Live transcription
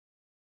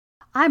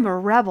I'm a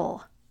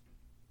rebel.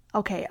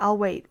 Okay, I'll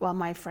wait while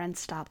my friends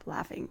stop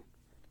laughing.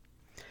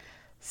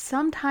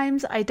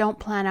 Sometimes I don't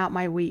plan out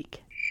my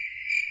week.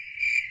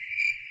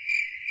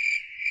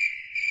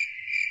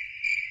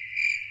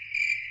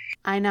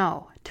 I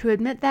know. To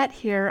admit that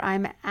here,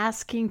 I'm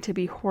asking to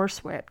be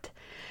horsewhipped.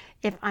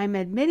 If I'm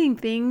admitting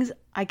things,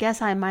 I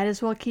guess I might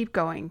as well keep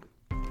going.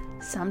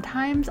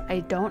 Sometimes I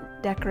don't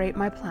decorate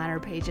my planner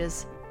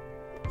pages.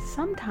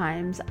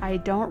 Sometimes I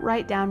don't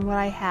write down what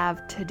I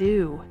have to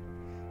do.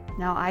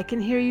 Now I can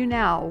hear you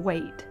now.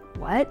 Wait,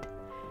 what?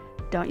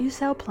 Don't you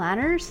sell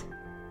planners?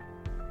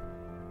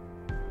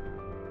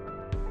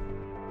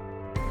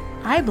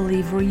 I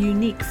believe we're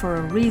unique for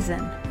a reason.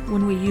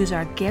 When we use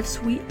our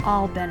gifts, we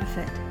all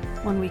benefit.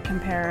 When we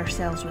compare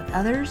ourselves with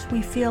others,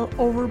 we feel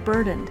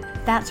overburdened.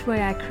 That's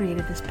why I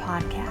created this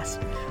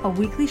podcast, a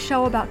weekly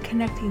show about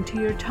connecting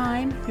to your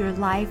time, your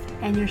life,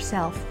 and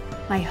yourself.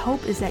 My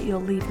hope is that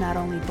you'll leave not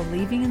only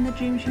believing in the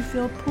dreams you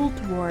feel pulled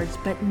towards,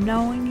 but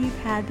knowing you've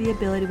had the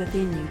ability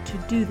within you to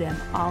do them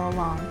all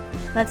along.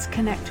 Let's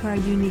connect to our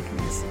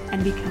uniqueness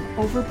and become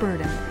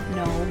overburdened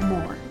no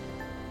more.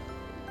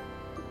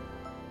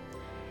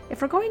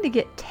 If we're going to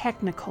get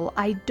technical,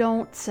 I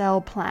don't sell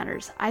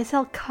planners. I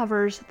sell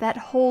covers that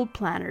hold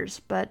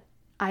planners, but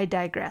I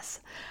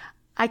digress.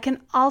 I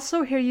can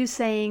also hear you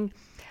saying,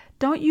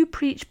 don't you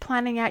preach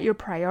planning out your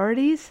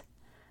priorities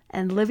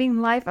and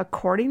living life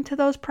according to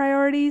those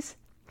priorities?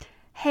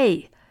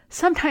 Hey,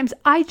 sometimes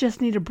I just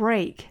need a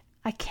break.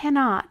 I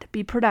cannot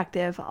be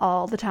productive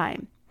all the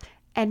time,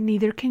 and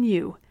neither can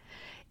you.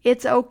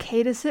 It's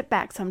okay to sit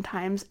back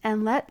sometimes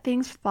and let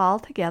things fall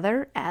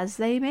together as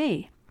they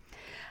may.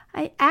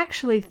 I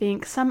actually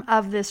think some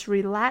of this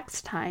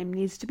relaxed time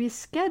needs to be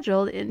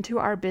scheduled into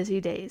our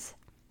busy days.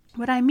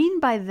 What I mean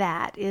by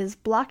that is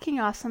blocking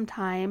off some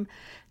time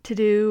to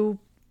do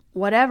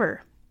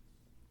whatever,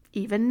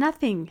 even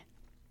nothing.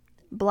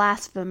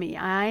 Blasphemy,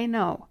 I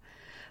know.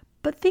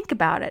 But think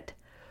about it.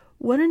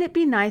 Wouldn't it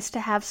be nice to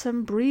have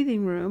some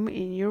breathing room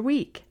in your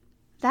week?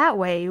 That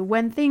way,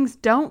 when things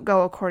don't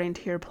go according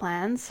to your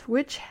plans,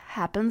 which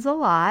happens a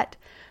lot,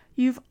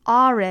 you've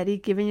already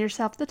given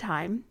yourself the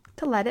time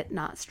to let it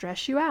not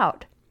stress you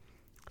out.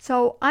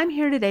 So I'm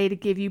here today to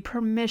give you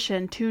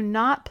permission to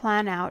not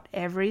plan out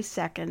every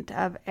second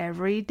of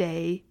every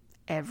day,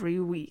 every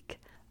week.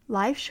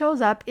 Life shows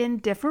up in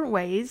different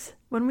ways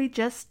when we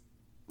just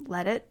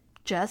let it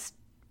just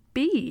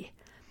be.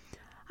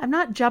 I'm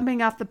not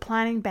jumping off the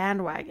planning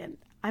bandwagon.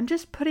 I'm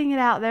just putting it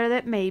out there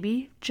that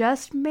maybe,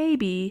 just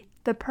maybe,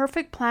 the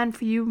perfect plan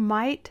for you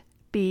might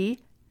be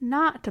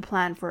not to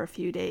plan for a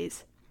few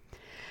days.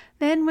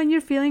 Then when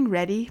you're feeling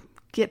ready,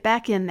 get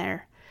back in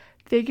there.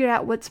 Figure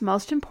out what's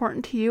most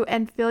important to you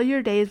and fill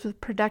your days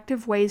with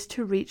productive ways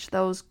to reach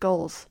those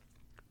goals.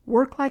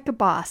 Work like a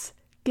boss.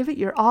 Give it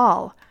your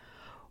all.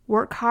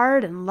 Work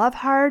hard and love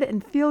hard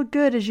and feel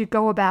good as you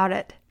go about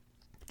it.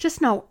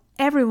 Just know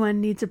everyone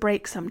needs a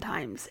break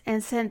sometimes,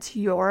 and since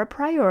you're a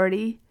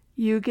priority,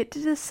 you get to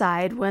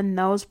decide when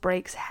those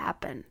breaks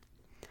happen.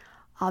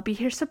 I'll be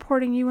here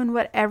supporting you in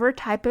whatever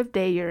type of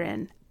day you're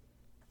in.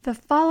 The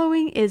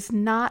following is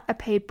not a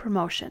paid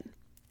promotion.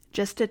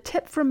 Just a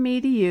tip from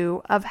me to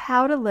you of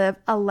how to live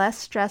a less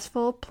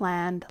stressful,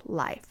 planned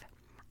life.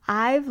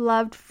 I've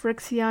loved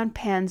Frixion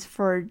pens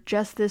for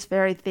just this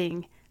very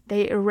thing.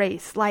 They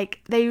erase,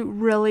 like they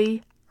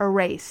really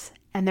erase,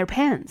 and they're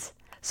pens.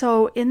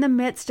 So in the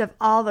midst of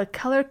all the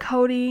color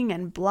coding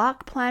and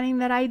block planning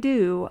that I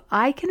do,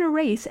 I can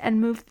erase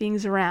and move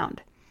things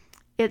around.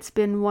 It's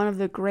been one of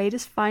the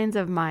greatest finds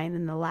of mine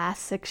in the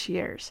last 6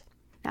 years.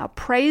 Now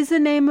praise the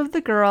name of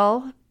the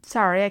girl.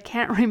 Sorry, I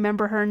can't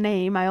remember her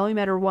name. I only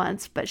met her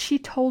once, but she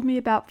told me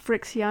about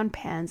Frixion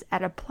pens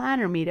at a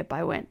planner meetup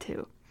I went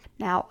to.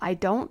 Now, I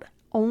don't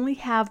only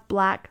have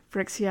black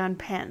Frixion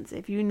pens.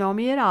 If you know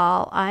me at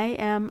all, I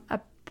am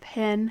a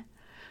pen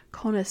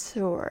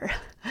connoisseur.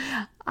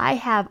 I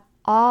have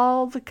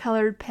all the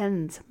colored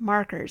pens,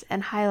 markers,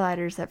 and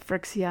highlighters that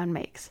Frixion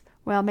makes.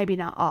 Well, maybe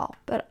not all,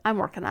 but I'm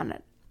working on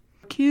it.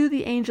 Cue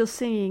the angels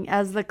singing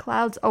as the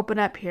clouds open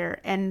up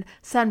here and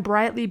sun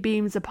brightly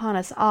beams upon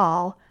us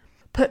all.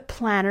 Put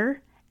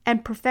planner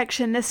and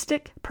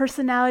perfectionistic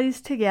personalities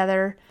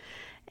together,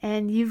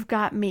 and you've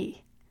got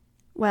me.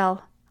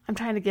 Well, I'm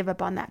trying to give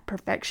up on that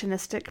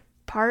perfectionistic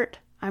part.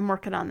 I'm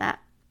working on that.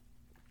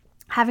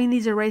 Having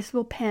these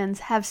erasable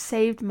pens have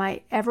saved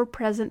my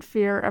ever-present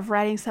fear of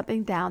writing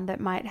something down that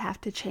might have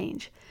to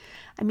change.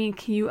 I mean,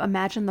 can you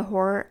imagine the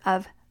horror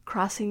of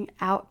crossing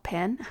out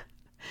pen?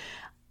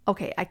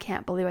 Okay, I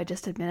can't believe I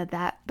just admitted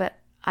that, but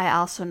I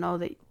also know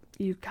that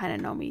you kind of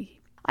know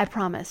me. I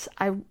promise,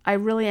 I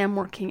really am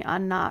working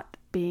on not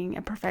being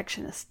a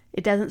perfectionist.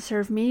 It doesn't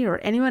serve me or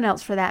anyone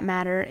else for that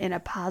matter in a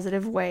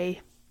positive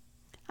way.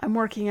 I'm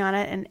working on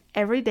it, and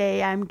every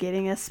day I'm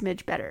getting a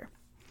smidge better.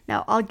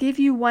 Now, I'll give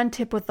you one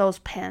tip with those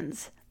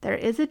pens. There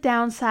is a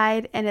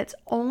downside, and it's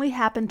only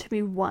happened to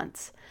me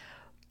once.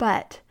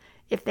 But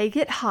if they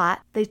get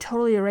hot, they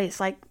totally erase,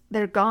 like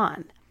they're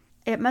gone.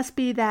 It must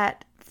be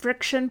that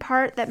friction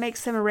part that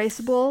makes them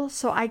erasable,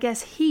 so I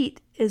guess heat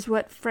is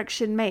what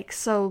friction makes,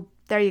 so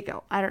There you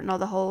go. I don't know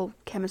the whole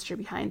chemistry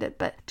behind it,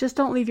 but just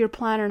don't leave your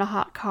planner in a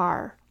hot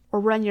car or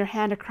run your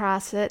hand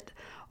across it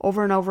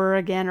over and over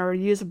again or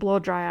use a blow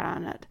dryer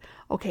on it.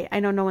 Okay,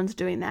 I know no one's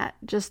doing that.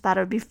 Just thought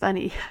it would be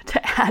funny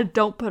to add,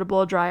 don't put a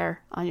blow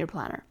dryer on your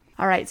planner.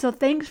 All right, so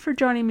thanks for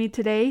joining me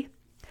today.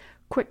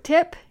 Quick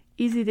tip,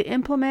 easy to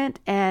implement,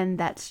 and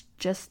that's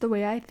just the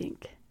way I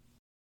think.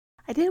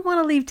 I didn't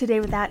want to leave today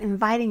without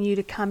inviting you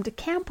to come to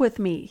camp with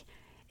me.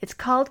 It's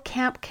called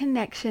Camp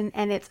Connection,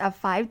 and it's a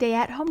 5-day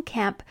at-home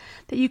camp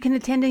that you can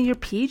attend in your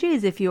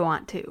PJs if you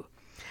want to.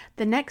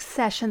 The next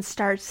session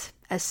starts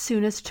as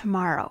soon as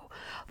tomorrow.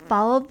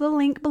 Follow the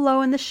link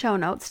below in the show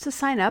notes to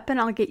sign up, and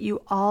I'll get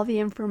you all the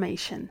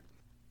information.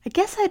 I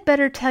guess I'd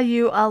better tell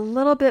you a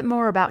little bit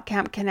more about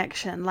Camp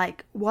Connection,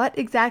 like what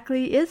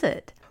exactly is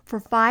it? For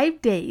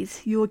 5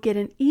 days, you will get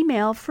an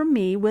email from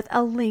me with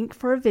a link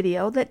for a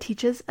video that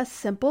teaches a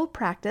simple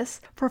practice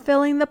for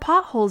filling the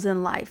potholes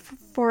in life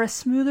for a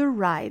smoother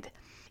ride.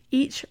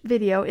 Each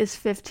video is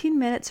 15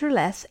 minutes or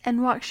less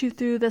and walks you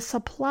through the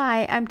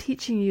supply I'm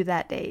teaching you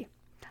that day.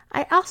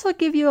 I also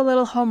give you a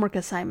little homework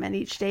assignment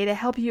each day to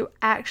help you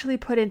actually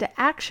put into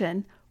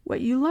action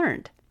what you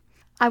learned.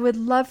 I would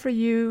love for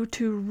you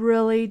to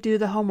really do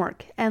the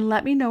homework and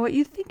let me know what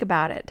you think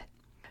about it.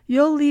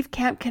 You'll leave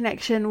Camp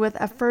Connection with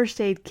a first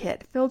aid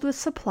kit filled with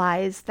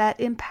supplies that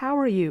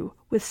empower you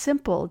with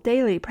simple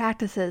daily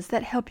practices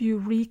that help you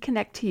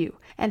reconnect to you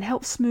and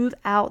help smooth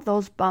out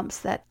those bumps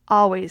that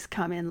always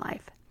come in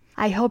life.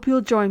 I hope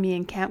you'll join me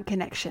in Camp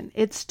Connection.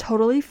 It's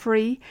totally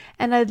free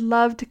and I'd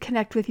love to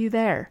connect with you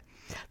there.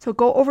 So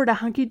go over to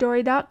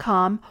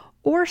hunkydory.com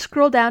or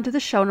scroll down to the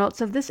show notes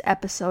of this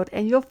episode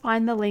and you'll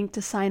find the link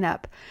to sign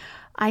up.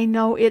 I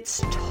know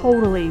it's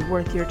totally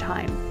worth your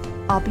time.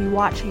 I'll be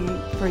watching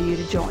for you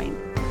to join.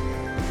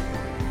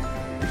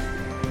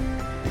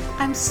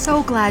 I'm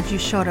so glad you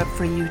showed up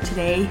for you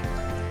today.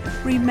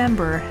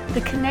 Remember, the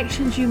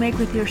connections you make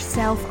with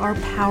yourself are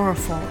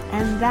powerful,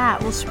 and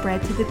that will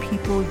spread to the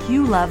people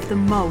you love the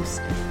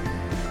most.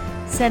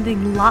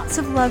 Sending lots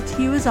of love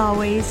to you as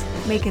always.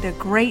 Make it a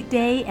great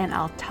day, and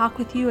I'll talk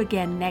with you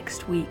again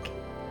next week.